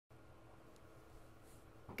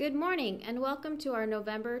Good morning and welcome to our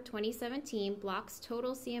November 2017 BLOX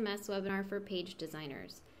Total CMS webinar for page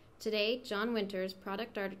designers. Today, Jon Winters,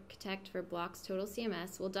 product architect for BLOX Total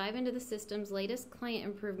CMS, will dive into the system's latest client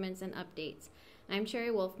improvements and updates. I'm Sherry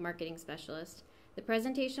Wolf, marketing specialist. The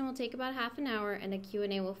presentation will take about half an hour and a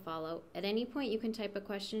Q&A will follow. At any point you can type a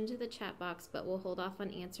question into the chat box, but we'll hold off on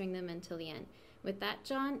answering them until the end. With that,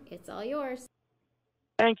 Jon, it's all yours.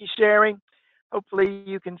 Thank you, Sherry. Hopefully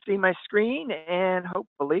you can see my screen, and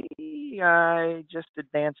hopefully I just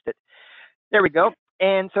advanced it. There we go.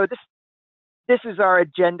 And so this is our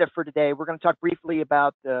agenda for today. We're going to talk briefly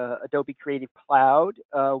about the Adobe Creative Cloud.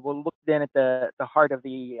 We'll look then at the heart of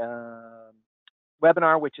the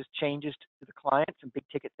webinar, which is changes to the client, some big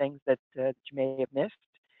ticket things that you may have missed.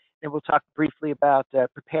 And we'll talk briefly about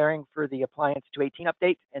preparing for the Appliance 2.18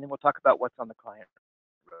 update, and then we'll talk about what's on the client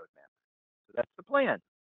roadmap. So that's the plan.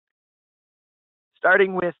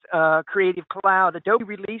 Starting with Creative Cloud, Adobe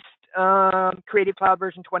released Creative Cloud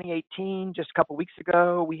version 2018 just a couple weeks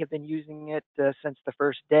ago. We have been using it since the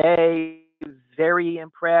first day. Very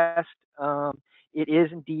impressed. It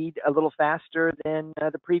is indeed a little faster than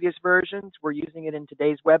the previous versions. We're using it in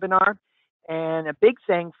today's webinar. And a big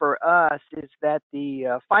thing for us is that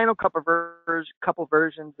the final couple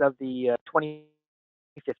versions of the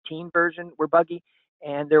 2015 version were buggy,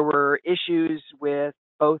 and there were issues with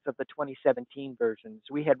both of the 2017 versions.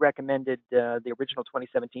 We had recommended the original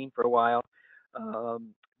 2017 for a while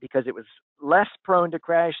because it was less prone to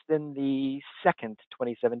crash than the second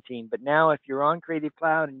 2017. But now if you're on Creative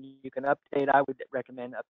Cloud and you can update, I would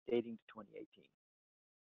recommend updating to 2018.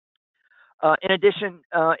 In addition,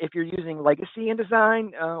 if you're using Legacy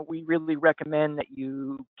InDesign, we really recommend that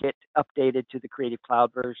you get updated to the Creative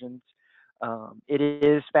Cloud versions. It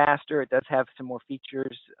is faster. It does have some more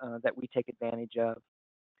features that we take advantage of.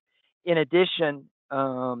 In addition,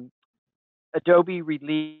 Adobe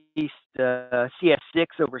released CS6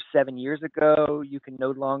 over 7 years ago. You can no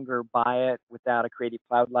longer buy it without a Creative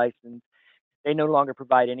Cloud license. They no longer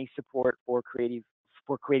provide any support for Creative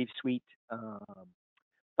Suite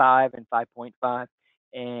 5 and 5.5,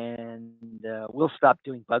 and we'll stop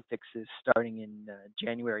doing bug fixes starting in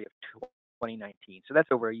January of 2019. So that's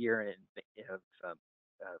over a year of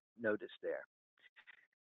notice there.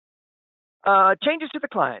 Changes to the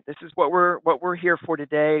client. This is what we're here for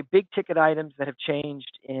today. Big ticket items that have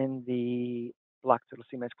changed in the BLOX Total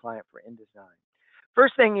CMS client for InDesign.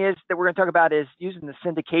 First thing is that we're going to talk about is using the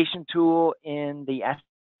syndication tool in the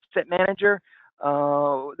Asset Manager.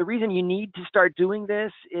 The reason you need to start doing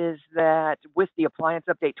this is that with the Appliance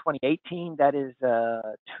Update 2018, that is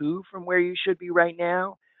 2 from where you should be right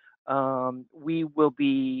now. We will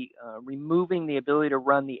be removing the ability to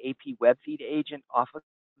run the AP Web Feed agent off of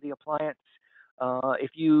the appliance. If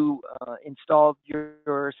you installed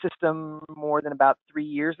your system more than about 3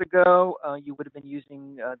 years ago, you would have been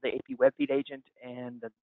using the AP Web Feed agent, and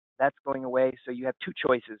that's going away. So you have 2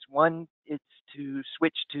 choices. One is to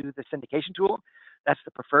switch to the syndication tool. That's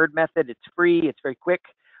the preferred method. It's free. It's very quick.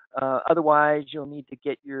 Otherwise, you'll need to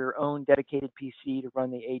get your own dedicated PC to run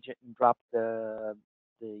the agent and drop the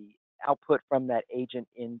output from that agent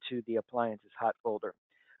into the appliance's hot folder.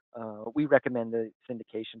 We recommend the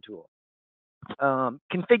syndication tool.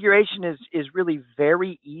 Configuration is really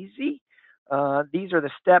very easy. These are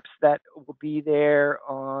the steps that will be there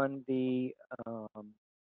on the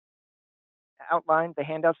outline, the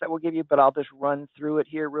handouts that we'll give you, but I'll just run through it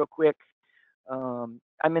here real quick. I'm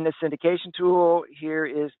in the syndication tool. Here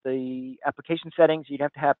is the application settings. You'd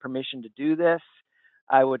have to have permission to do this.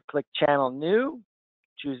 I would click Channel New,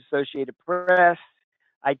 choose Associated Press.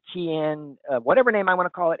 I key in whatever name I want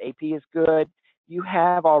to call it. AP is good. You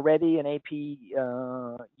have already an AP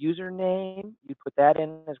username. You put that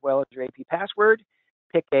in as well as your AP password.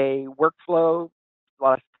 Pick a workflow. A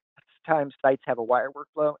lot of times sites have a wire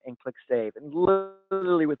workflow, and click Save. And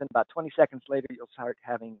literally within about 20 seconds later, you'll start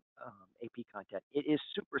having AP content. It is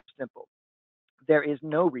super simple. There is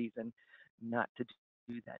no reason not to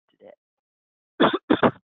do that today.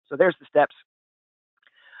 So there's the steps.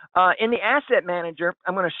 In the Asset Manager,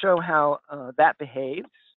 I'm going to show how that behaves.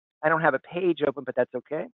 I don't have a page open, but that's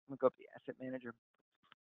okay. I'm going to go up to the Asset Manager.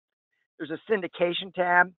 There's a syndication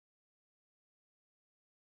tab.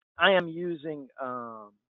 I am using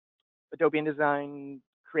Adobe InDesign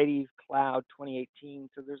Creative Cloud 2018.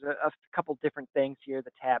 So there's a couple different things here.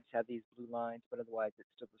 The tabs have these blue lines, but otherwise it's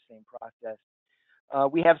still the same process.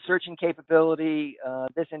 We have searching capability.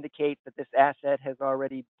 This indicates that this asset has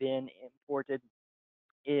already been imported.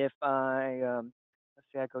 If I, let's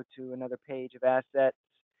say I go to another page of assets,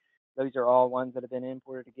 those are all ones that have been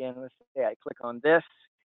imported again. Let's say I click on this,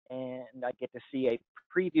 and I get to see a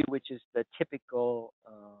preview, which is the typical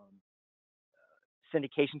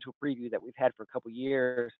syndication tool preview that we've had for a couple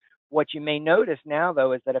years. What you may notice now,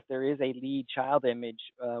 though, is that if there is a lead child image,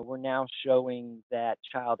 we're now showing that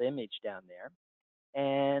child image down there.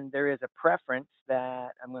 And there is a preference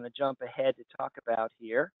that I'm going to jump ahead to talk about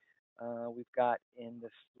here. We've got in the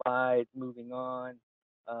slide moving on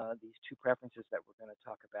these two preferences that we're going to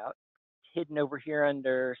talk about. Hidden over here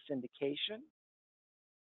under syndication.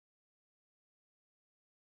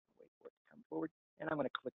 Wait for it to come forward. And I'm going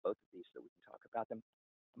to click both of these so we can talk about them.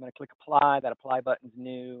 I'm going to click apply. That apply button's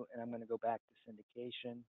new. And I'm going to go back to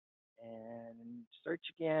syndication and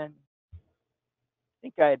search again. I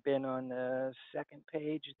think I had been on the second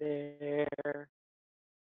page there.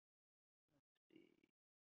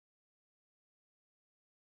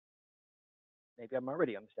 Maybe I'm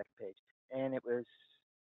already on the second page. And it was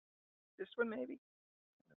this one, maybe?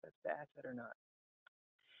 I don't know if that's the asset or not.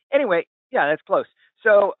 Anyway, yeah, that's close.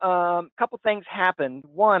 So a couple things happened.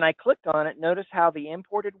 One, I clicked on it. Notice how the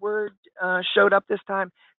imported word showed up this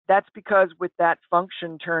time. That's because with that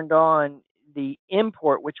function turned on, the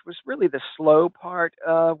import, which was really the slow part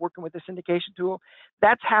of working with the syndication tool,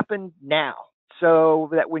 that's happened now. So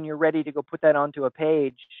that when you're ready to go put that onto a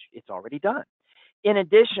page, it's already done. In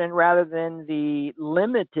addition, rather than the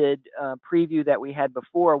limited preview that we had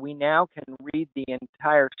before, we now can read the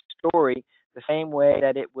entire story the same way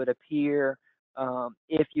that it would appear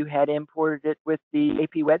if you had imported it with the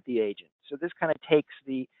AP Webby agent. So this kind of takes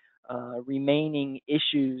the remaining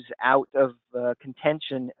issues out of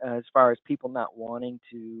contention as far as people not wanting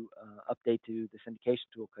to update to the syndication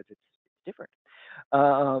tool because it's different.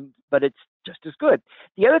 But it's just as good.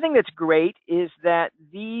 The other thing that's great is that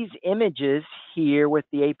these images here with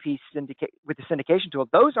the AP syndication tool,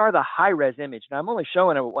 those are the high-res image. Now I'm only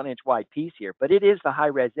showing a 1-inch wide piece here, but it is the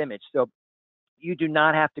high-res image. So you do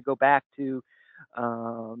not have to go back to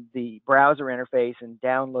the browser interface and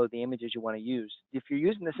download the images you want to use. If you're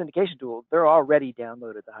using the syndication tool, they're already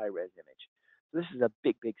downloaded the high-res image. So this is a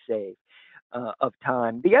big, big save of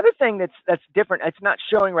time. The other thing that's different, it's not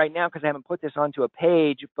showing right now because I haven't put this onto a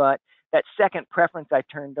page, but that second preference I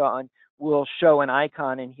turned on will show an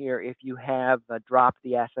icon in here if you have dropped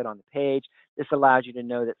the asset on the page. This allows you to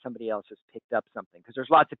know that somebody else has picked up something because there's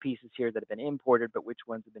lots of pieces here that have been imported, but which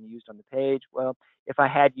ones have been used on the page? Well, if I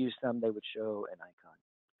had used some, they would show an icon.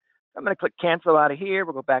 So I'm going to click cancel out of here.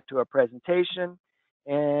 We'll go back to our presentation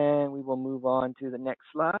and we will move on to the next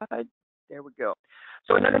slide. There we go.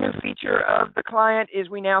 So another new feature of the client is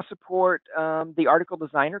we now support the article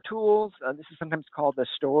designer tools. This is sometimes called the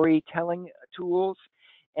storytelling tools.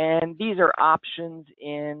 And these are options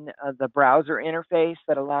in the browser interface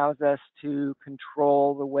that allows us to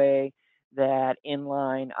control the way that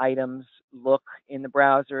inline items look in the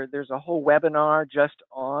browser. There's a whole webinar just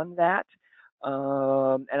on that.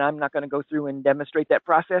 And I'm not going to go through and demonstrate that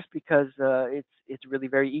process because it's really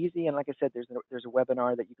very easy. And like I said, there's a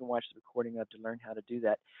webinar that you can watch the recording of to learn how to do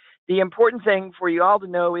that. The important thing for you all to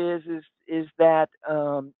know is that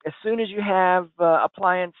as soon as you have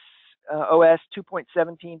appliance OS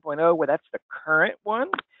 2.17.0, where that's the current one,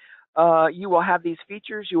 you will have these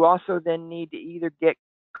features. You also then need to either get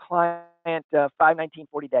client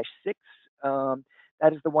 51940-6.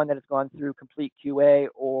 That is the one that has gone through complete QA,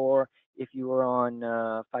 or if you are on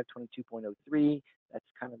 522.03, that's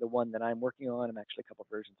kind of the one that I'm working on. I'm actually a couple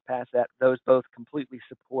versions past that. Those both completely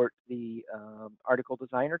support the article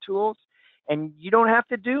designer tools. And you don't have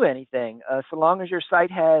to do anything. So long as your site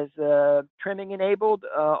has trimming enabled,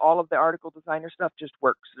 all of the article designer stuff just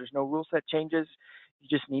works. There's no rule set changes. You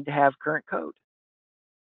just need to have current code.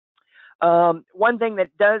 One thing that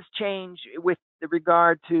does change with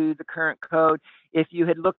regard to the current code, if you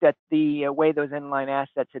had looked at the way those inline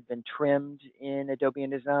assets had been trimmed in Adobe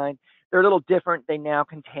InDesign, they're a little different. They now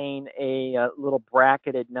contain a little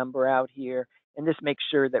bracketed number out here, and this makes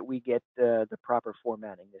sure that we get the proper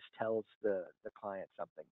formatting. This tells the client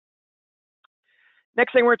something.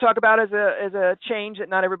 Next thing we're going to talk about is a change that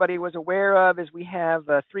not everybody was aware of, is we have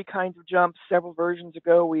 3 kinds of jumps. Several versions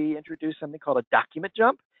ago, we introduced something called a document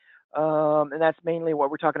jump. And that's mainly what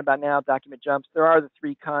we're talking about now, document jumps. There are the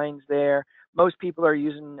 3 kinds there. Most people are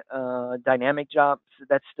using dynamic jumps.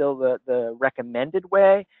 That's still the recommended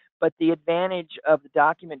way. But the advantage of the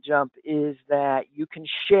document jump is that you can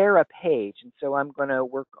share a page. And so I'm going to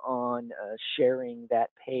work on sharing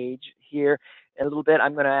that page here in a little bit.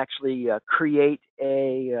 I'm going to actually create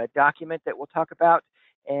a document that we'll talk about,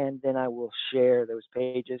 and then I will share those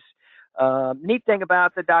pages. Neat thing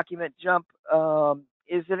about the document jump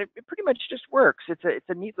is that it pretty much just works. It's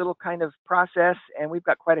a neat little kind of process, and we've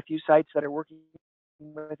got quite a few sites that are working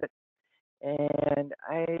with it. And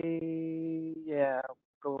yeah,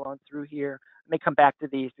 go on through here. I may come back to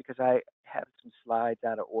these because I have some slides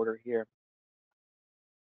out of order here,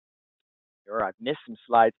 or I've missed some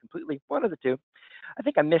slides completely. One of the two. I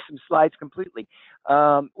think I missed some slides completely.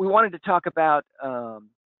 We wanted to talk about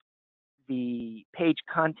the page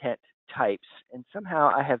content types, and somehow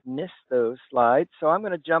I have missed those slides. So I'm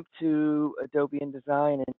going to jump to Adobe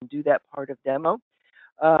InDesign and do that part of demo.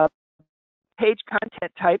 Uh, Page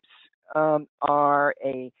content types are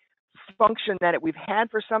a function that we've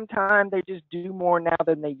had for some time. They just do more now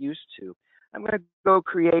than they used to. I'm going to go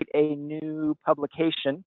create a new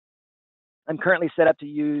publication. I'm currently set up to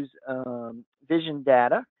use Vision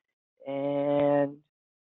Data, and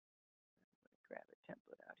grab a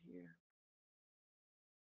template out here.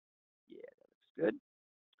 Yeah, that looks good.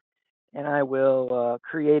 And I will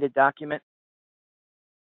create a document.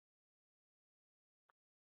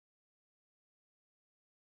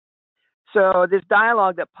 So this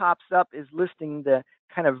dialog that pops up is listing the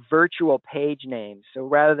kind of virtual page names. So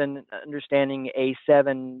rather than understanding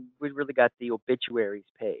A7, we've really got the obituaries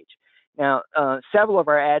page. Now, several of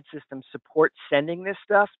our ad systems support sending this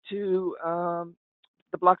stuff to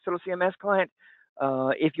the BLOX Total CMS client.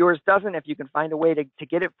 If yours doesn't, if you can find a way to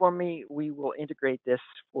get it for me, we will integrate this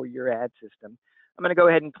for your ad system. I'm going to go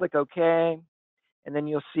ahead and click OK, and then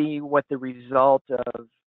you'll see what the result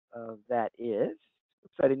of that is.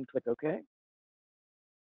 Oops, I didn't click OK.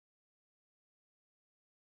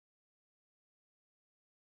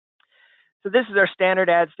 So this is our standard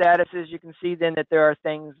ad statuses. You can see then that there are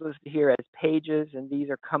things listed here as pages, and these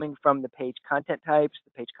are coming from the page content types.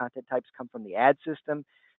 The page content types come from the ad system.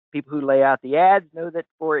 People who lay out the ads know that,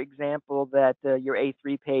 for example, that your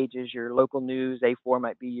A3 page is your local news, A4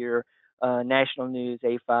 might be your national news,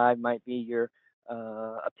 A5 might be your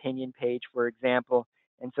opinion page, for example.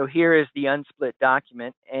 And so here is the unsplit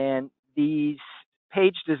document, and these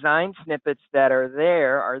page design snippets that are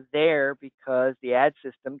there because the ad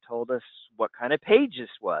system told us what kind of page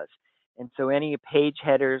this was. And so any page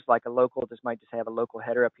headers, like a local, this might just have a local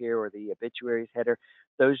header up here, or the obituaries header,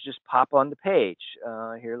 those just pop on the page.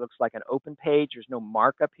 Here looks like an open page. There's no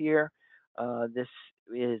markup here. This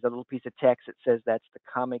is a little piece of text that says that's the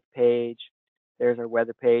comic page. There's our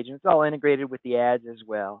weather page, and it's all integrated with the ads as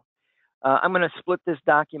well. I'm going to split this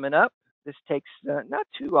document up. This takes not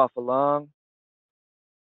too awful long.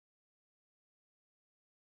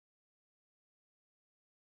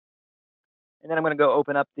 And then I'm going to go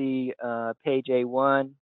open up the page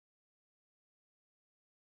A1.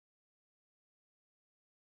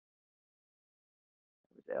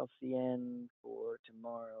 It was LCN for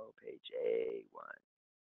tomorrow, page A1.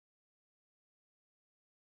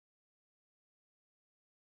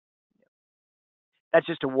 That's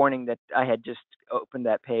just a warning that I had just opened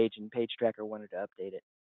that page and Page Tracker wanted to update it.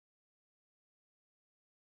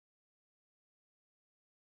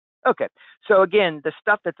 Okay, so again, the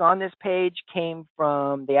stuff that's on this page came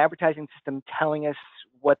from the advertising system telling us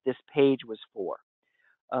what this page was for.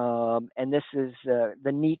 And this is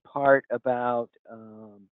the neat part about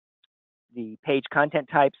the page content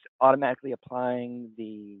types automatically applying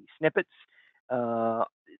the snippets.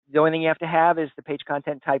 The only thing you have to have is the page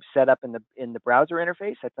content type set up in the browser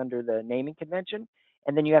interface. That's under the naming convention,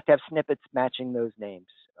 and then you have to have snippets matching those names,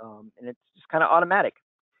 and it's just kind of automatic.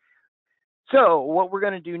 So what we're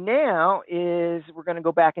going to do now is we're going to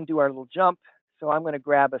go back and do our little jump. So I'm going to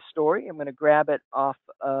grab a story. I'm going to grab it off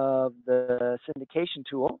of the syndication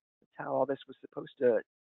tool. That's how all this was supposed to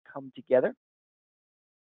come together.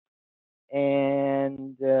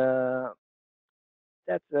 And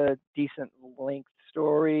that's a decent length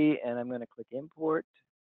story, and I'm going to click import.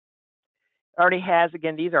 It already has,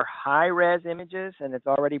 again, these are high-res images, and it's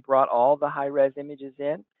already brought all the high-res images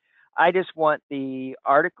in. I just want the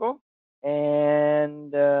article,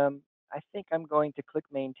 and I think I'm going to click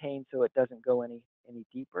maintain so it doesn't go any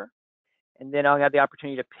deeper. And then I'll have the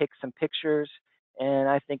opportunity to pick some pictures, and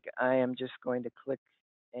I think I am just going to click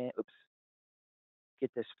and, oops,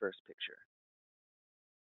 get this first picture.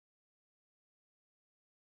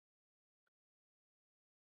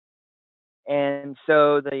 And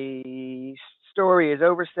so the story is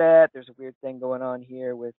overset. There's a weird thing going on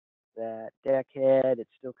here with that deck head. It's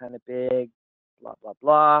still kind of big, blah, blah,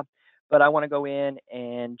 blah. But I want to go in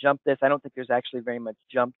and jump this. I don't think there's actually very much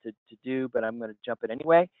jump to do, but I'm going to jump it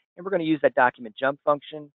anyway. And we're going to use that document jump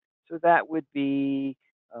function. So that would be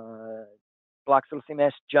BLOX Total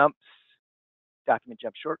CMS jumps, document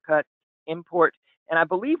jump shortcut, import. And I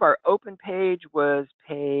believe our open page was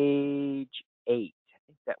page 8. I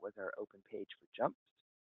think that was our open page for jumps.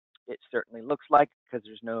 It certainly looks like, because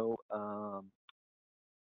there's no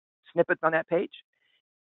snippets on that page.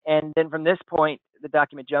 And then from this point, the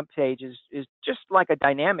document jump page is just like a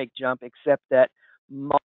dynamic jump, except that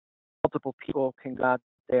multiple people can go out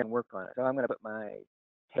there and work on it. So I'm going to put my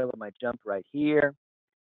tail of my jump right here,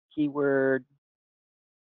 keyword,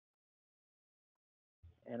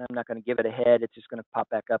 and I'm not going to give it a head. It's just going to pop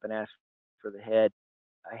back up and ask for the head.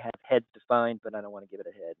 I have heads defined, but I don't want to give it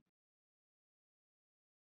a head.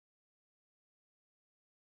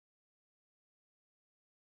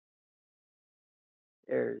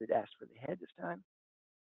 There, it asked for the head this time.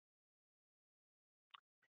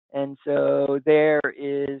 And so there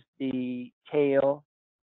is the tail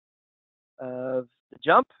of the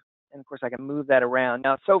jump. And of course, I can move that around.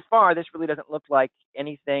 Now, so far, this really doesn't look like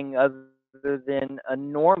anything other than a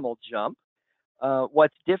normal jump.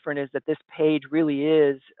 What's different is that this page really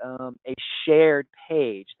is a shared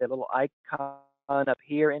page. The little icon up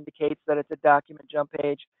here indicates that it's a document jump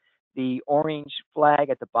page. The orange flag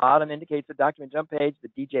at the bottom indicates the document jump page. The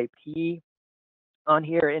DJP on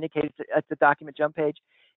here indicates that it's a document jump page.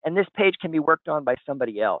 And this page can be worked on by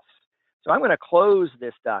somebody else. So I'm going to close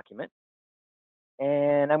this document.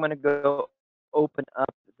 And I'm going to go open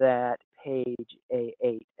up that page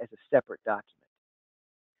A8 as a separate document.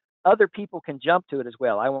 Other people can jump to it as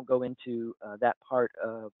well. I won't go into that part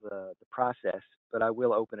of the process, but I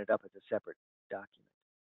will open it up as a separate document.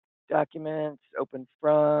 Documents, open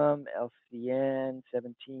from LCN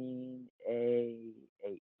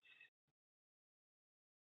 17A8.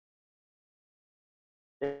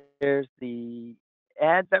 There's the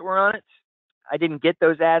ads that were on it. I didn't get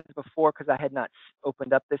those ads before because I had not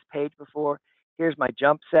opened up this page before. Here's my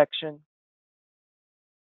jump section.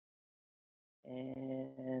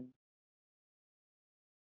 And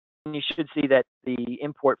you should see that the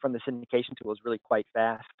import from the syndication tool is really quite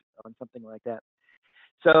fast on something like that.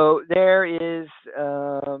 So there is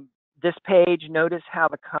this page. Notice how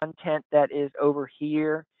the content that is over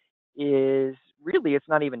here is really, it's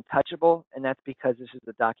not even touchable, and that's because this is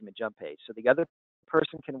the document jump page. So the other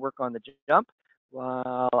person can work on the jump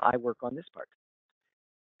while I work on this part.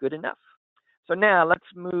 Good enough. So now let's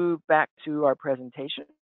move back to our presentation.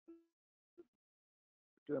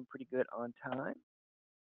 Doing pretty good on time.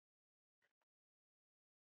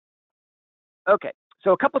 Okay,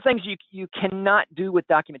 so a couple things you cannot do with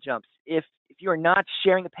document jumps. If you are not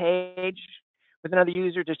sharing a page with another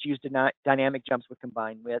user, just use dynamic jumps with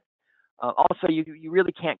combine with. Also, you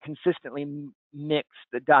really can't consistently mix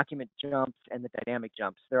the document jumps and the dynamic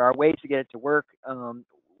jumps. There are ways to get it to work.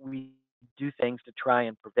 We do things to try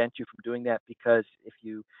and prevent you from doing that, because if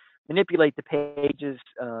you manipulate the pages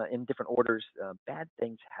in different orders, bad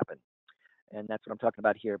things happen. And that's what I'm talking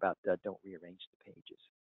about here about don't rearrange the pages.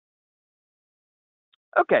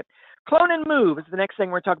 Okay, clone and move is the next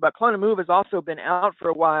thing we're talking about. Clone and move has also been out for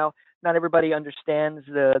a while. Not everybody understands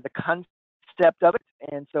the concept of it,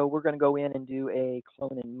 and so we're going to go in and do a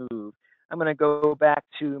clone and move. I'm going to go back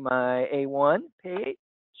to my A1 page,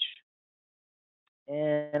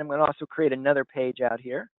 and I'm going to also create another page out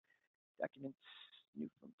here. Documents, new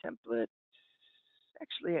from template.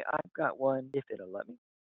 Actually, I've got one if it'll let me.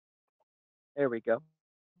 There we go.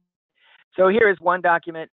 So here is one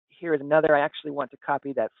document. Here is another. I actually want to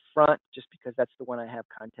copy that front just because that's the one I have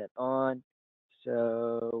content on.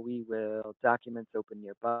 So we will documents open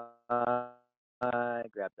nearby,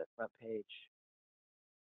 grab that front page.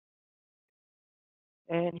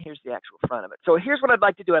 And here's the actual front of it. So here's what I'd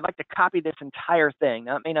like to do. I'd like to copy this entire thing.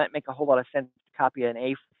 Now, it may not make a whole lot of sense to copy an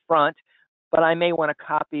A front, but I may want to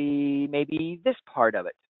copy maybe this part of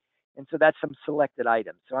it. And so that's some selected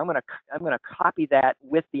items. So I'm going to copy that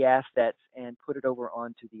with the assets and put it over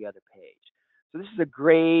onto the other page. So this is a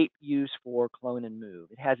great use for clone and move.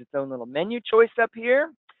 It has its own little menu choice up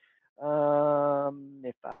here.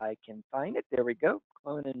 If I can find it, there we go,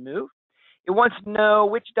 clone and move. It wants to know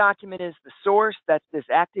which document is the source. That's this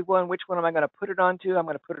active one. Which one am I going to put it onto? I'm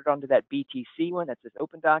going to put it onto that BTC one. That's this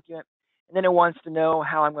open document. And then it wants to know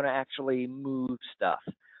how I'm going to actually move stuff.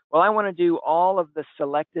 Well, I want to do all of the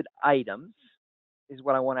selected items is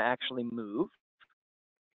what I want to actually move.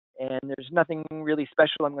 And there's nothing really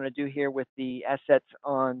special I'm going to do here with the assets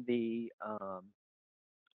on the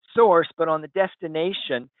source, but on the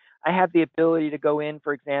destination, I have the ability to go in,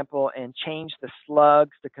 for example, and change the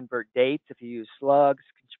slugs to convert dates if you use slugs,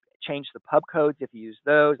 change the pub codes if you use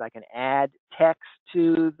those. I can add text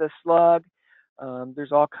to the slug.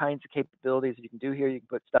 There's all kinds of capabilities that you can do here. You can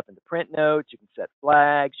put stuff into print notes, you can set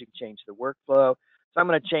flags, you can change the workflow. So I'm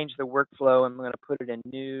going to change the workflow. I'm going to put it in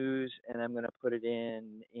news, and I'm going to put it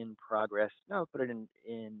in progress. No, put it in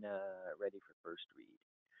ready for first read.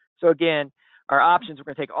 So again, our options, we're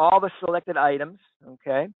going to take all the selected items,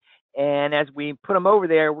 okay? And as we put them over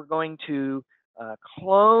there, we're going to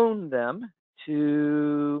clone them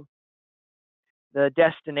to the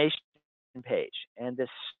destination page. And the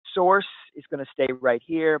source is going to stay right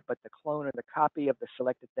here, but the clone or the copy of the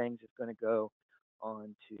selected things is going to go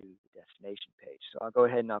onto the destination page. So I'll go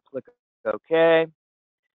ahead and I'll click OK.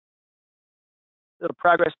 Little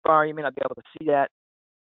progress bar, you may not be able to see that.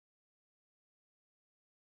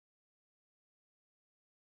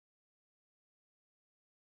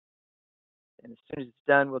 And as soon as it's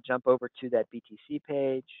done, we'll jump over to that BTC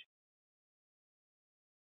page.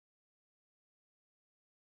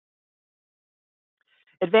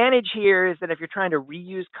 Advantage here is that if you're trying to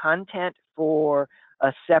reuse content for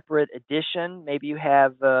a separate edition, maybe you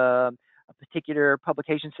have a particular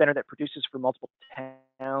publication center that produces for multiple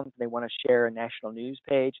towns, and they want to share a national news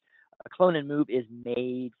page, a clone and move is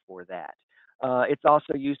made for that. It's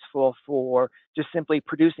also useful for just simply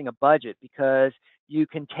producing a budget, because you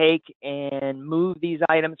can take and move these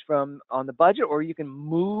items from on the budget, or you can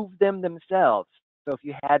move them themselves. So if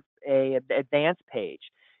you had an advanced page,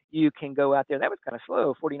 you can go out there. That was kind of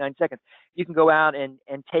slow, 49 seconds. You can go out and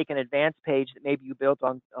take an advanced page that maybe you built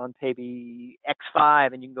on maybe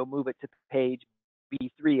X5, and you can go move it to page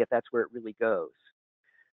B3 if that's where it really goes.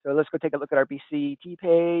 So let's go take a look at our BCT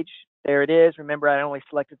page. There it is. Remember, I only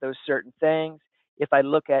selected those certain things. If I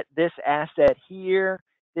look at this asset here,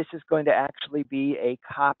 this is going to actually be a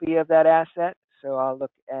copy of that asset. So I'll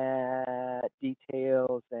look at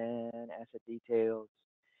details and asset details.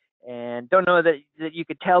 And don't know that you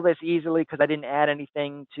could tell this easily because I didn't add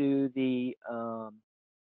anything to the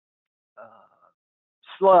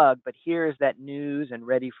slug, but here's that news and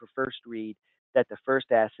ready for first read that the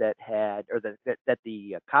first asset had, or that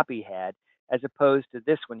the copy had, as opposed to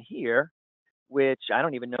this one here, which I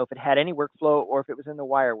don't even know if it had any workflow or if it was in the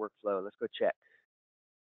wire workflow. Let's go check.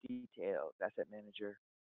 Details, asset manager.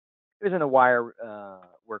 It was in a wire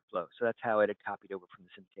workflow, so that's how it had copied over from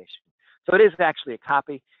the syndication. So it is actually a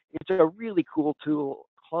copy. It's a really cool tool,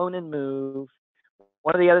 clone and move.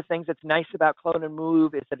 One of the other things that's nice about clone and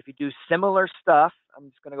move is that if you do similar stuff, I'm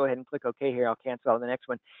just going to go ahead and click OK here. I'll cancel on the next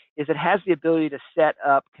one. Is it has the ability to set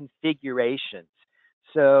up configurations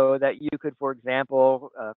so that you could, for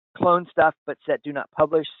example, clone stuff but set do not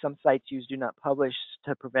publish. Some sites use do not publish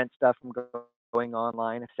to prevent stuff from going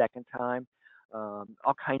online a second time.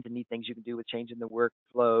 All kinds of neat things you can do with changing the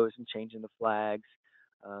workflows and changing the flags.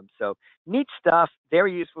 So neat stuff,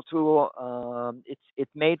 very useful tool.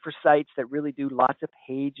 It's made for sites that really do lots of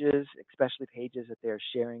pages, especially pages that they're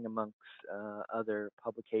sharing amongst other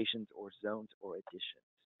publications or zones or editions.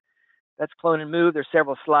 That's clone and move. There's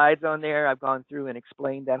several slides on there. I've gone through and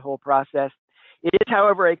explained that whole process. It is,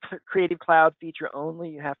 however, a Creative Cloud feature only.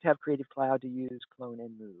 You have to have Creative Cloud to use clone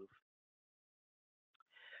and move.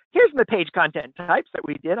 Here's the page content types that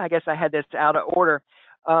we did. I guess I had this out of order.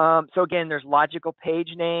 So again, there's logical page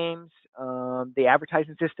names. The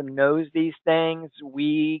advertising system knows these things.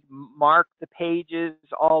 We mark the pages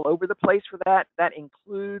all over the place for that. That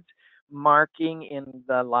includes marking in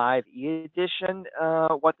the live e-edition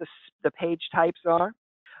what the page types are.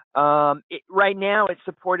 Right now, it's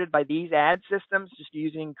supported by these ad systems, just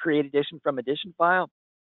using create edition from edition file.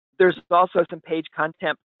 There's also some page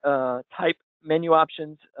content type menu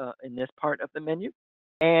options in this part of the menu.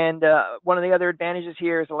 And one of the other advantages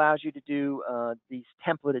here is allows you to do these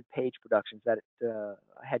templated page productions. That I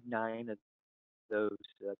had 9 of those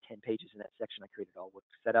 10 pages in that section. I created all work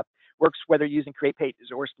setup. Works whether using create pages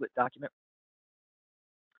or split document.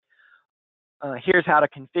 Here's how to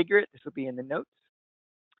configure it. This will be in the notes.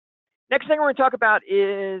 Next thing we're going to talk about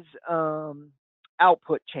is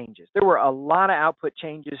output changes. There were a lot of output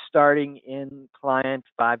changes starting in client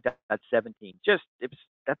 5.17.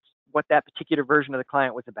 That's what that particular version of the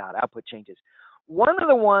client was about, output changes. One of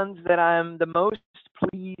the ones that I'm the most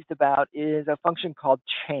pleased about is a function called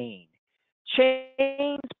chain.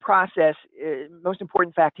 Chain's process, most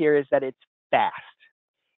important fact here is that it's fast.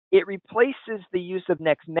 It replaces the use of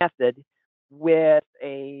next method with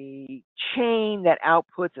a chain that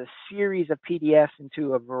outputs a series of PDFs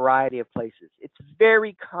into a variety of places. It's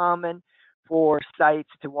very common for sites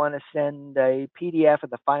to want to send a PDF of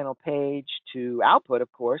the final page to output,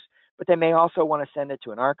 of course, but they may also want to send it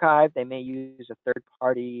to an archive. They may use a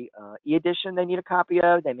third-party e-edition they need a copy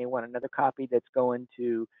of. They may want another copy that's going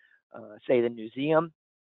to, say, the museum.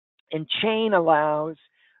 And chain allows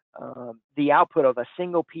the output of a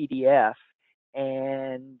single PDF,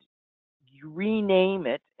 and you rename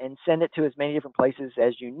it and send it to as many different places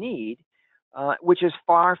as you need, which is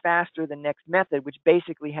far faster than next method, which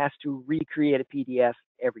basically has to recreate a PDF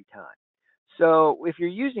every time. So if you're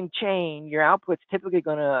using chain, your output's typically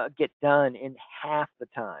going to get done in half the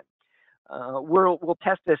time. We'll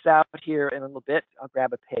test this out here in a little bit. I'll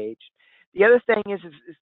grab a page. The other thing is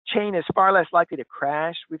chain is far less likely to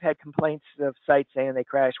crash. We've had complaints of sites saying they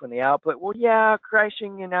crash when they output. Well, yeah,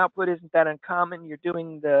 crashing in output isn't that uncommon. You're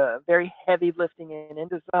doing the very heavy lifting in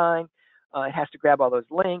InDesign. It has to grab all those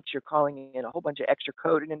links. You're calling in a whole bunch of extra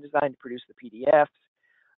code in InDesign to produce the PDFs.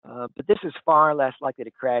 But this is far less likely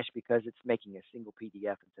to crash because it's making a single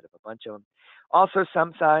PDF instead of a bunch of them. Also,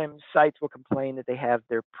 sometimes sites will complain that they have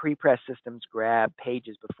their pre-press systems grab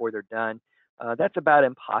pages before they're done. That's about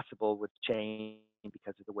impossible with chain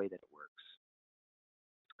because of the way that it works.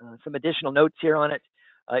 Some additional notes here on it.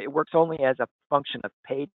 It works only as a function of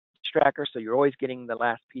page tracker, so you're always getting the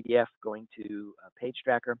last PDF going to page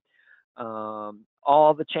tracker.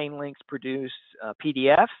 All the chain links produce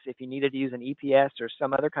PDFs. If you needed to use an EPS or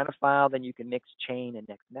some other kind of file, then you can mix chain and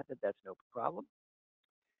next method. That's no problem.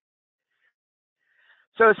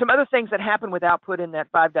 So some other things that happen with output in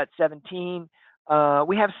that 5.17,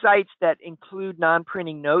 we have sites that include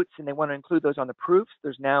non-printing notes and they want to include those on the proofs.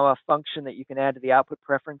 There's now a function that you can add to the output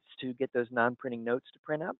preference to get those non-printing notes to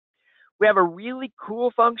print up. We have a really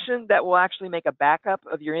cool function that will actually make a backup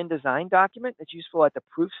of your InDesign document that's useful at the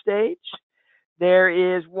proof stage. There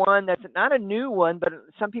is one that's not a new one, but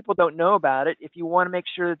some people don't know about it. If you want to make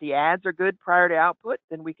sure that the ads are good prior to output,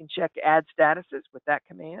 then we can check ad statuses with that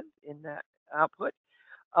command in that output.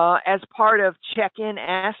 As part of check-in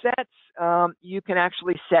assets, you can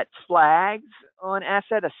actually set flags on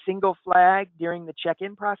asset, a single flag during the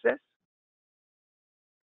check-in process.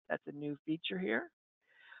 That's a new feature here.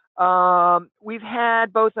 We've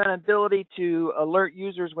had both an ability to alert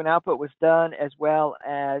users when output was done as well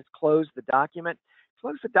as close the document.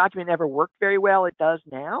 Close the document never worked very well. It does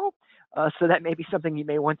now. So that may be something you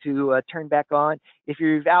may want to turn back on. If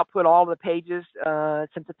you've output all the pages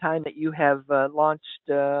since the time that you have launched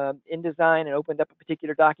InDesign and opened up a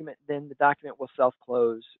particular document, then the document will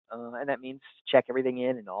self-close. And that means check everything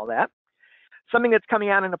in and all that. Something that's coming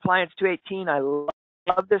out in Appliance 2.18, I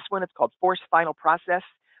love this one. It's called Force Final Process.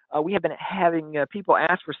 We have been having people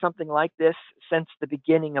ask for something like this since the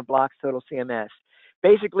beginning of BLOX Total CMS.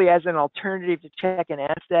 Basically, as an alternative to check an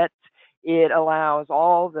asset, it allows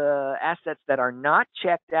all the assets that are not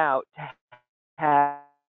checked out to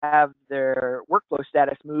have their workflow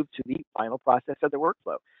status moved to the final process of the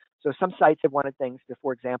workflow. So some sites have wanted things to,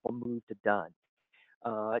 for example, move to done.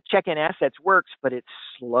 Check-in assets works, but it's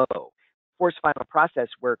slow. Force Final Process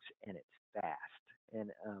works, and it's fast. And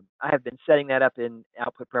I have been setting that up in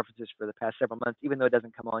output preferences for the past several months, even though it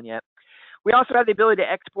doesn't come on yet. We also have the ability to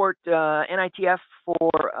export NITF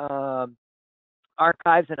for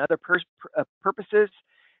archives and other purposes.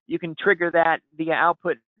 You can trigger that via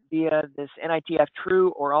output via this NITF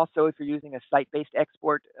true, or also if you're using a site-based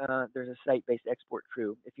export, there's a site-based export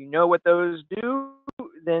true. If you know what those do,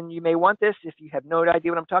 then you may want this. If you have no idea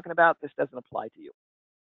what I'm talking about, this doesn't apply to you.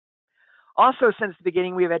 Also, since the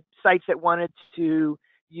beginning, we've had sites that wanted to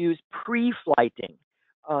use pre-flighting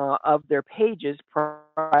of their pages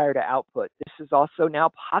prior to output. This is also now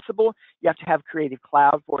possible. You have to have Creative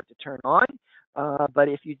Cloud for it to turn on. But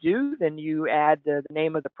if you do, then you add the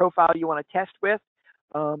name of the profile you want to test with,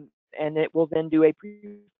 and it will then do a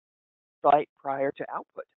pre-flight prior to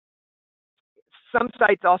output. Some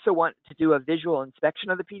sites also want to do a visual inspection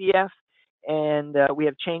of the PDF. And we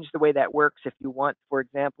have changed the way that works. If you want, for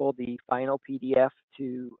example, the final PDF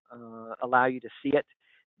to allow you to see it,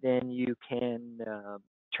 then you can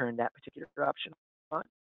turn that particular option on.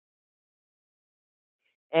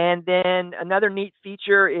 And then another neat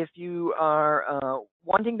feature, if you are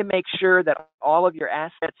wanting to make sure that all of your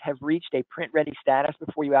assets have reached a print-ready status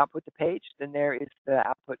before you output the page, then there is the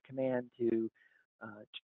output command to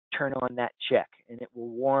turn on that check. And it will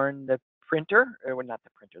warn the printer, or not the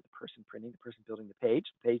printer, the person printing, the person building the page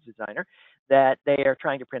designer, that they are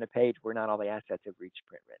trying to print a page where not all the assets have reached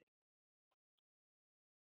print ready.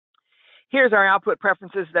 Here's our output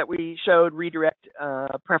preferences that we showed, redirect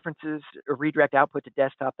preferences, or redirect output to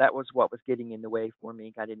desktop. That was what was getting in the way for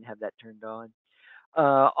me. I didn't have that turned on.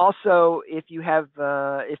 Also, if you have,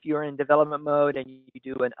 if you're in development mode and you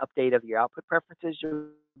do an update of your output preferences,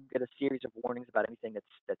 you'll get a series of warnings about anything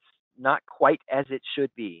that's not quite as it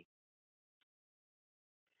should be.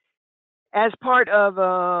 As part of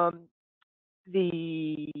let's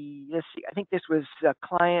see, I think this was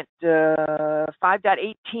client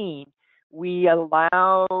 5.18, we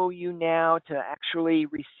allow you now to actually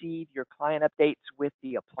receive your client updates with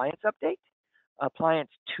the appliance update.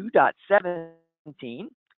 Appliance 2.17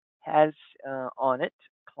 has on it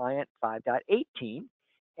client 5.18.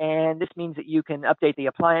 And this means that you can update the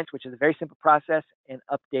appliance, which is a very simple process, and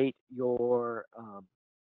update your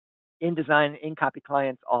InDesign and InCopy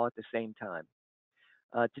clients all at the same time.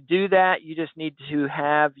 To do that, you just need to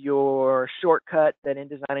have your shortcut that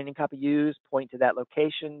InDesign and InCopy use point to that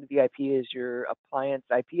location. The VIP is your appliance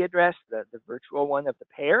IP address, the virtual one of the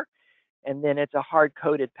pair. And then it's a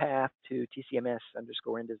hard-coded path to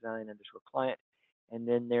TCMS_InDesign_client. And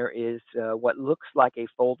then there is what looks like a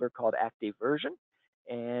folder called active version.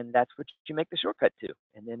 And that's what you make the shortcut to.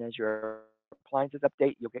 And then as your appliances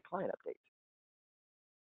update, you'll get client updates.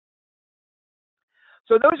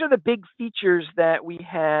 So those are the big features that we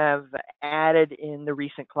have added in the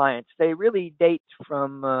recent clients. They really date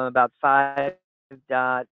from about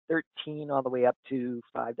 5.13 all the way up to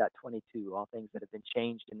 5.22, all things that have been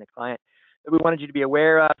changed in the client that we wanted you to be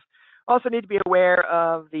aware of. Also need to be aware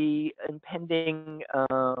of the impending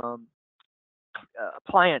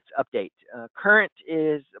appliance update. Current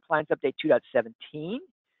is appliance update 2.17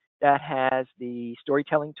 that has the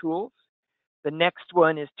storytelling tools. The next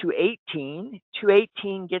one is 2.18.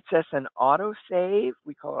 2.18 gets us an auto save.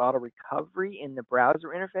 We call it auto recovery in the browser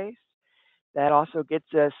interface. That also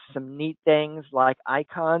gets us some neat things like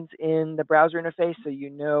icons in the browser interface, so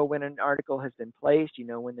you know when an article has been placed, you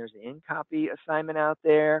know when there's an InCopy assignment out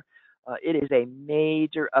there. It is a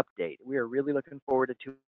major update. We are really looking forward to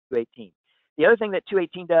 2.18. The other thing that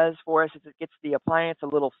 2.18 does for us is it gets the appliance a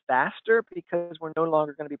little faster because we're no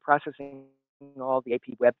longer going to be processing all the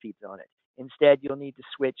AP web feeds on it. Instead, you'll need to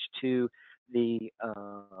switch to the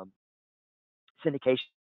syndication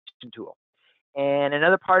tool. And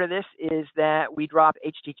another part of this is that we drop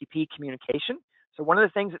HTTP communication. So one of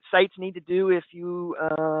the things that sites need to do if you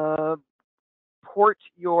port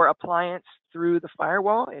your appliance through the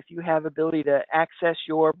firewall, if you have ability to access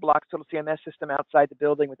your BLOX Total CMS system outside the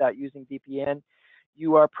building without using VPN,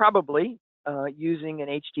 you are probably using an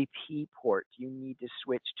HTTP port. You need to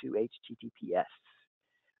switch to HTTPS.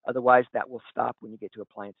 Otherwise, that will stop when you get to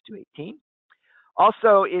appliance 2.18.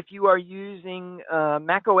 Also, if you are using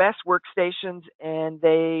Mac OS workstations and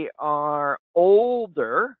they are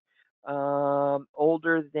older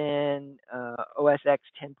than OS X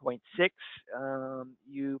 10.6,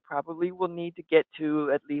 you probably will need to get to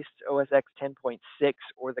at least OS X 10.6,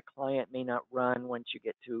 or the client may not run once you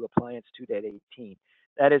get to appliance 2.18.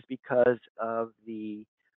 That is because of the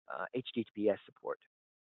HTTPS support.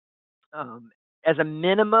 As a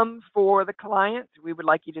minimum for the client, we would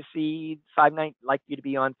like you to see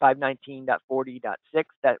be on 519.40.6.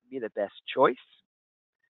 That would be the best choice.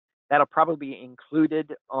 That'll probably be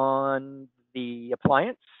included on the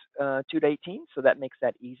appliance 2.18, so that makes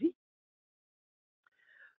that easy.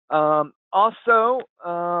 Also,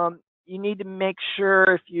 you need to make sure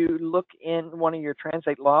if you look in one of your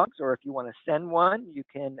translate logs, or if you want to send one, you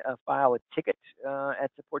can file a ticket at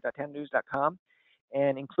support.tannews.com.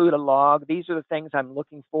 and include a log. These are the things I'm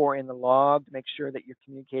looking for in the log to make sure that you're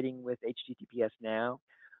communicating with HTTPS now.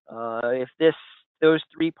 If those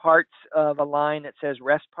three parts of a line that says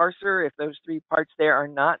REST parser, if those three parts there are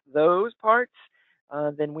not those parts,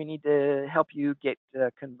 then we need to help you get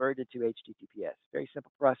converted to HTTPS. Very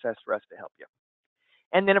simple process for us to help you.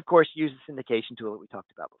 And then, of course, use the syndication tool that we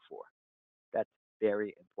talked about before. That's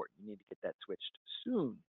very important. You need to get that switched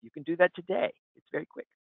soon. You can do that today. It's very quick.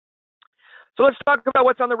 So let's talk about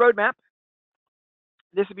what's on the roadmap.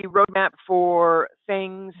 This would be roadmap for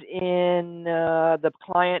things in the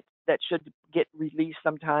client that should get released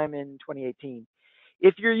sometime in 2018.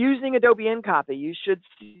 If you're using Adobe InCopy, you should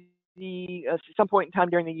see at some point in time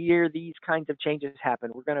during the year these kinds of changes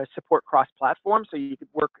happen. We're going to support cross-platform, so you could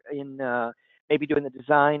work in maybe doing the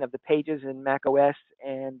design of the pages in Mac OS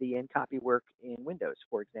and the InCopy work in Windows,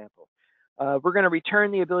 for example. We're going to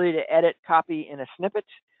return the ability to edit copy in a snippet.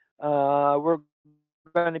 We're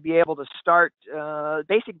going to be able to start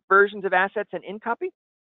basic versions of assets in InCopy.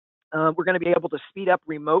 We're going to be able to speed up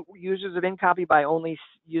remote users of InCopy by only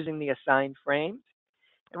using the assigned frames.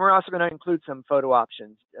 And we're also going to include some photo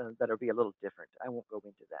options that will be a little different. I won't go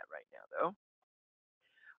into that right now,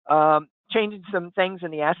 though. Changing some things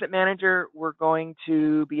in the Asset Manager. We're going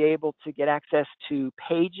to be able to get access to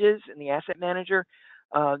pages in the Asset Manager.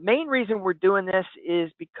 Main reason we're doing this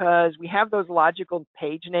is because we have those logical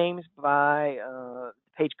page names by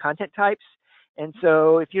page content types. And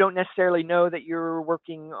so if you don't necessarily know that you're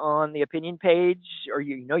working on the opinion page, or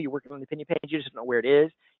you know you're working on the opinion page, you just don't know where it is,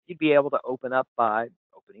 you'd be able to open up by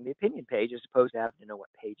opening the opinion page as opposed to having to know what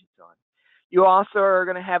page it's on. You also are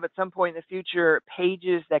going to have at some point in the future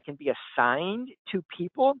pages that can be assigned to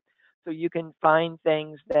people. So you can find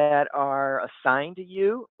things that are assigned to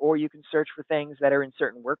you, or you can search for things that are in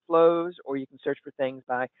certain workflows, or you can search for things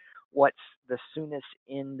by what's the soonest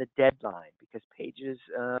in the deadline, because pages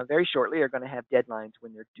very shortly are going to have deadlines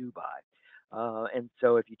when they're due by. And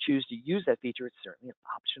so if you choose to use that feature, it's certainly an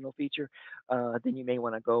optional feature, then you may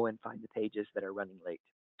want to go and find the pages that are running late.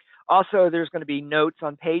 Also, there's going to be notes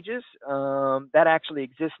on pages. That actually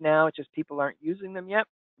exists now. It's just people aren't using them yet,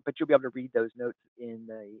 but you'll be able to read those notes in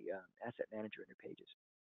the Asset Manager in your pages.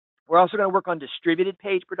 We're also going to work on distributed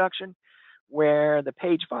page production, where the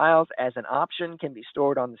page files as an option can be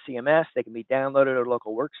stored on the CMS. They can be downloaded at a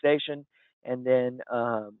local workstation, and then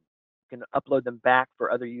you can upload them back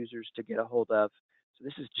for other users to get a hold of. So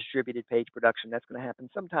this is distributed page production. That's going to happen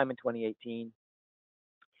sometime in 2018.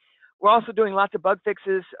 We're also doing lots of bug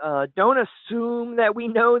fixes. Don't assume that we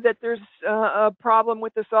know that there's a problem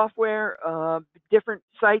with the software. Different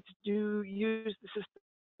sites do use the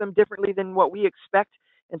system differently than what we expect.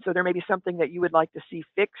 And so there may be something that you would like to see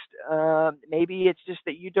fixed. Maybe it's just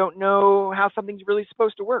that you don't know how something's really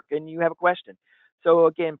supposed to work and you have a question. So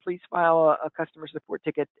again, please file a customer support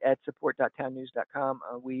ticket at support.townnews.com.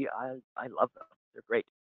 I love them. They're great.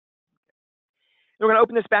 We're going to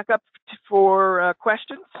open this back up for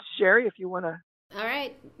questions. Sherry, if you want to. All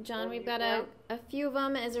right, John, we've got a few of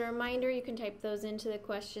them. As a reminder, you can type those into the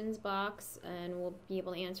questions box and we'll be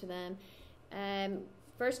able to answer them.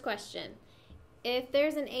 First question. If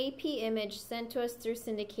there's an AP image sent to us through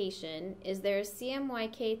syndication, is there a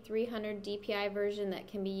CMYK 300 DPI version that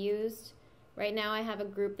can be used? Right now I have a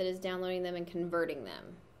group that is downloading them and converting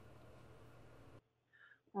them.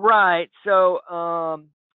 Right. So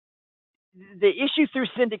the issue through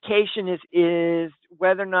syndication is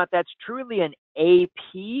whether or not that's truly an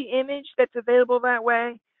AP image that's available that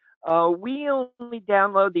way. We only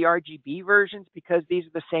download the RGB versions because these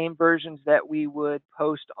are the same versions that we would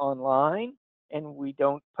post online, and we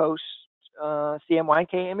don't post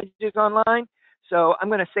CMYK images online. So I'm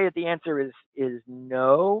going to say that the answer is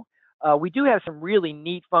no. We do have some really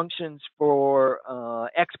neat functions for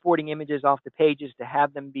exporting images off the pages to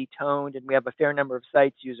have them be toned, and we have a fair number of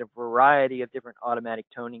sites use a variety of different automatic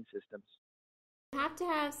toning systems. You have to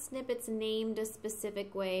have snippets named a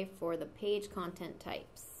specific way for the page content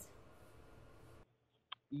types.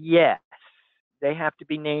 Yes, they have to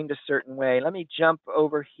be named a certain way. Let me jump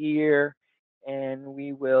over here, and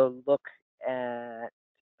we will look at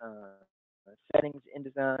settings,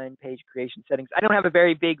 InDesign, page creation settings. I don't have a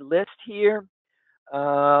very big list here,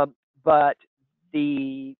 but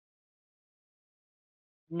the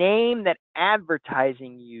name that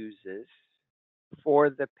advertising uses for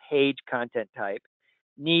the page content type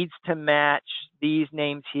needs to match these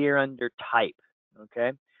names here under type.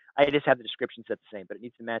 Okay, I just have the description set the same, but it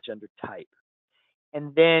needs to match under type.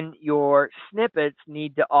 And then your snippets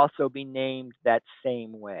need to also be named that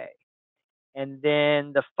same way. And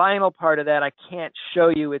then the final part of that, I can't show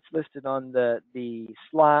you, it's listed on the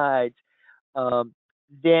slides.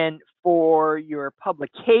 Then for your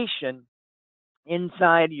publication,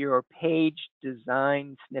 inside your page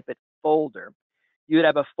design snippet folder, you would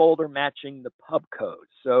have a folder matching the pub code.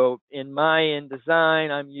 So in my InDesign,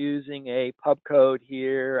 I'm using a pub code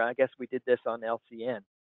here. I guess we did this on LCN.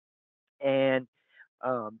 And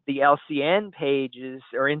the LCN pages,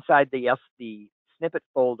 or inside the snippet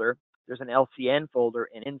folder, there's an LCN folder,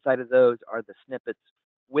 and inside of those are the snippets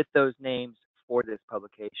with those names for this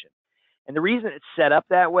publication. And the reason it's set up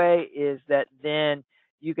that way is that then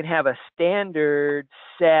you can have a standard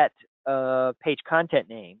set of page content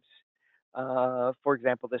names. For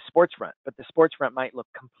example, the sports front, but the sports front might look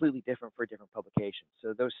completely different for different publications.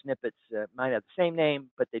 So those snippets might have the same name,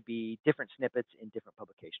 but they'd be different snippets in different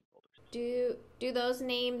publication folders. Do those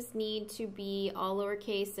names need to be all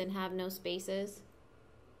lowercase and have no spaces?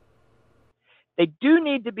 They do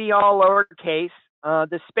need to be all lowercase.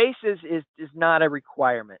 The spaces is not a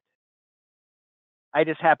requirement. I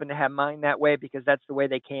just happen to have mine that way because that's the way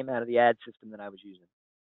they came out of the ad system that I was using.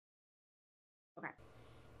 Okay.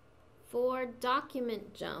 For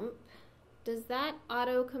document jump, does that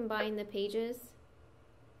auto combine the pages?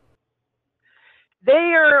 They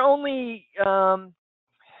are only,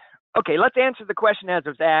 okay, let's answer the question as it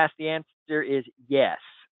was asked. The answer is yes.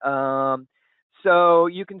 So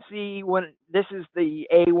you can see when this is the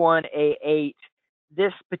A1, A8.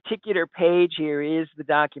 This particular page here is the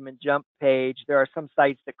document jump page. There are some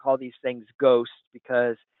sites that call these things ghosts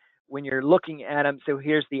because when you're looking at them, so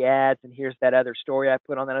here's the ads and here's that other story I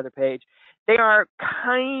put on that other page. They are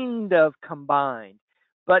kind of combined,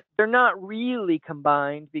 but they're not really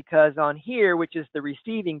combined because on here, which is the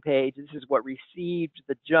receiving page, this is what received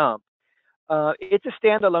the jump. It's a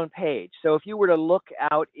standalone page. So if you were to look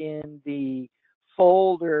out in the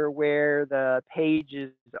folder where the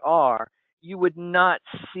pages are, you would not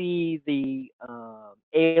see the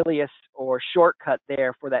alias or shortcut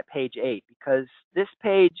there for that page 8 because this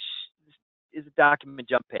page, is a document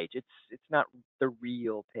jump page. It's not the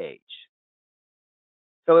real page.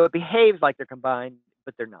 So it behaves like they're combined,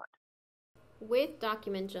 but they're not. With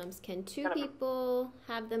document jumps, can two people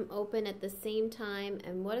have them open at the same time?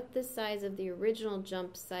 And what if the size of the original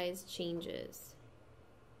jump size changes?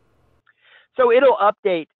 So it'll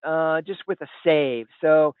update just with a save.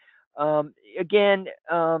 So again,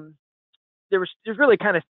 there's really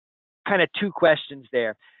kind of two questions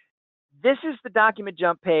there. This is the document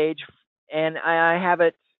jump page, and I have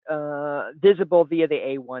it visible via the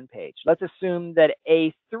A1 page. Let's assume that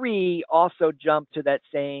A3 also jumped to that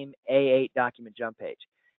same A8 document jump page.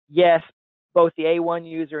 Yes, both the A1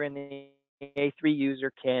 user and the A3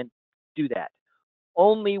 user can do that.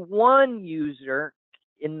 Only one user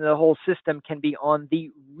in the whole system can be on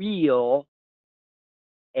the real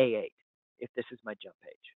A8 if this is my jump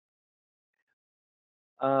page.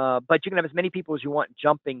 But you can have as many people as you want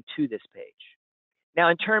jumping to this page. Now,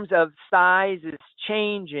 in terms of size, it's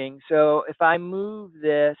changing. So if I move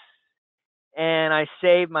this and I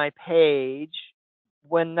save my page,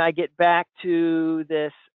 when I get back to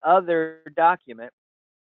this other document,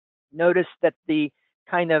 notice that the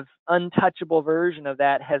kind of untouchable version of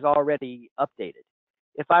that has already updated.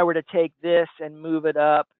 If I were to take this and move it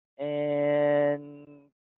up, and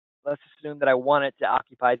let's assume that I want it to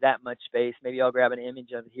occupy that much space, maybe I'll grab an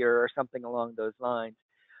image of it here or something along those lines.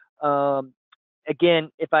 Again,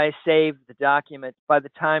 if I save the document, by the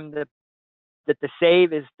time that the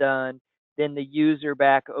save is done, then the user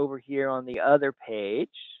back over here on the other page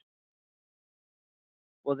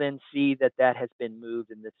will then see that that has been moved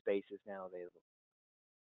and this space is now available.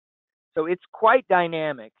 So it's quite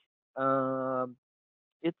dynamic.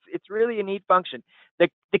 It's really a neat function. The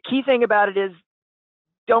key thing about it is,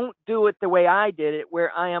 don't do it the way I did it,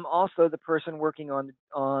 where I am also the person working on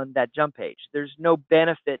that jump page. There's no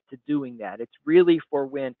benefit to doing that. It's really for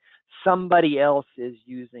when somebody else is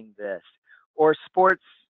using this. Or sports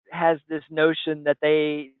has this notion that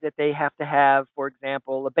they have to have, for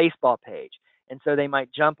example, a baseball page. And so they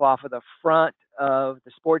might jump off of the front of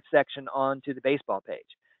the sports section onto the baseball page.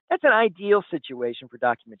 That's an ideal situation for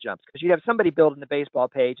document jumps, because you have somebody building the baseball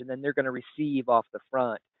page and then they're going to receive off the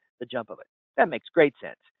front the jump of it. That makes great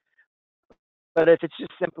sense. But if it's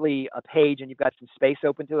just simply a page and you've got some space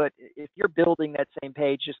open to it, if you're building that same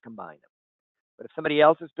page, just combine them. But if somebody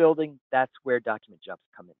else is building, that's where document jumps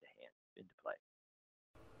come into play.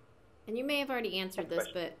 And you may have already answered this,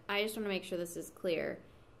 but I just want to make sure this is clear.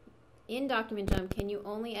 In document jump, can you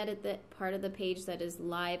only edit the part of the page that is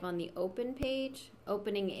live on the open page?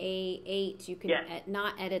 Opening A8, you can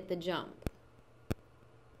not edit the jump.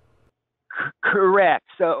 Correct.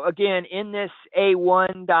 So again, in this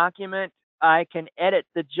A1 document, I can edit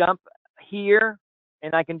the jump here,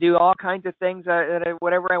 and I can do all kinds of things,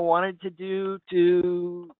 whatever I wanted to do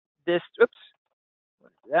to this. Oops,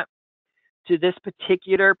 what is that? To this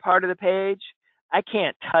particular part of the page. I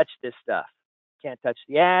can't touch this stuff. Can't touch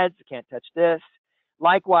the ads. I can't touch this.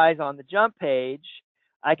 Likewise, on the jump page,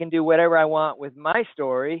 I can do whatever I want with my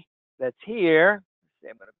story that's here. Let's see,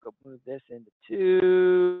 I'm going to go move this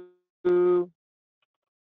into 2.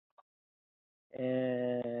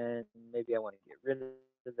 And maybe I want to get rid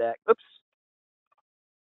of that. Oops.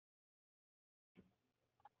 I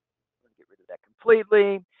want to get rid of that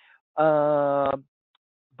completely.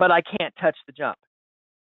 But I can't touch the jump.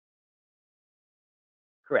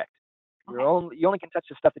 Correct. Okay. You only can touch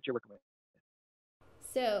the stuff that you're working with.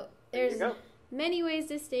 So there's many ways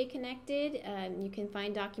to stay connected. You can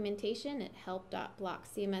find documentation at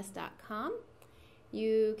help.bloxcms.com.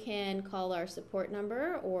 You can call our support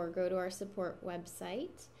number or go to our support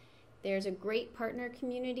website. There's a great partner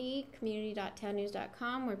community,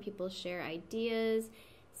 community.townnews.com, where people share ideas,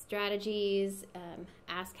 strategies,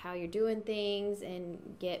 ask how you're doing things,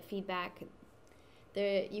 and get feedback.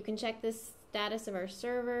 You can check the status of our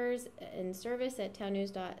servers and service at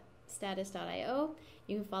townnews.status.io.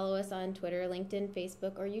 You can follow us on Twitter, LinkedIn,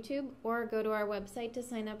 Facebook, or YouTube, or go to our website to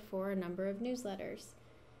sign up for a number of newsletters.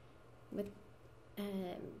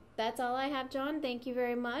 That's all I have, John. Thank you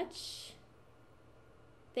very much.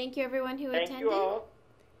 Thank you, everyone who attended. Thank you all.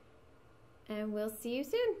 And we'll see you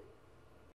soon.